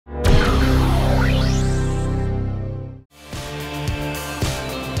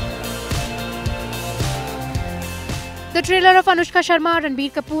The trailer of Anushka Sharma,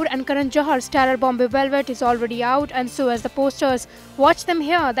 Ranbir Kapoor and Karan Johar starrer Bombay Velvet is already out, and so as the posters. Watch them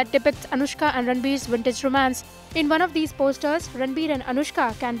here that depicts Anushka and Ranbir's vintage romance. In one of these posters, Ranbir and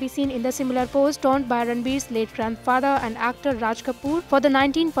Anushka can be seen in the similar pose donned by Ranbir's late grandfather and actor Raj Kapoor for the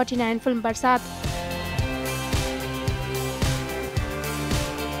 1949 film Barsat.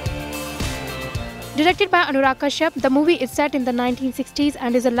 Directed by Anushka Sharma, the movie is set in the 1960s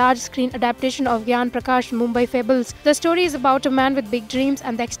and is a large-screen adaptation of Gyan Prakash's Mumbai Fables. The story is about a man with big dreams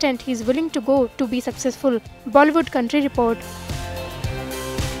and the extent he is willing to go to be successful. Bollywood Country report.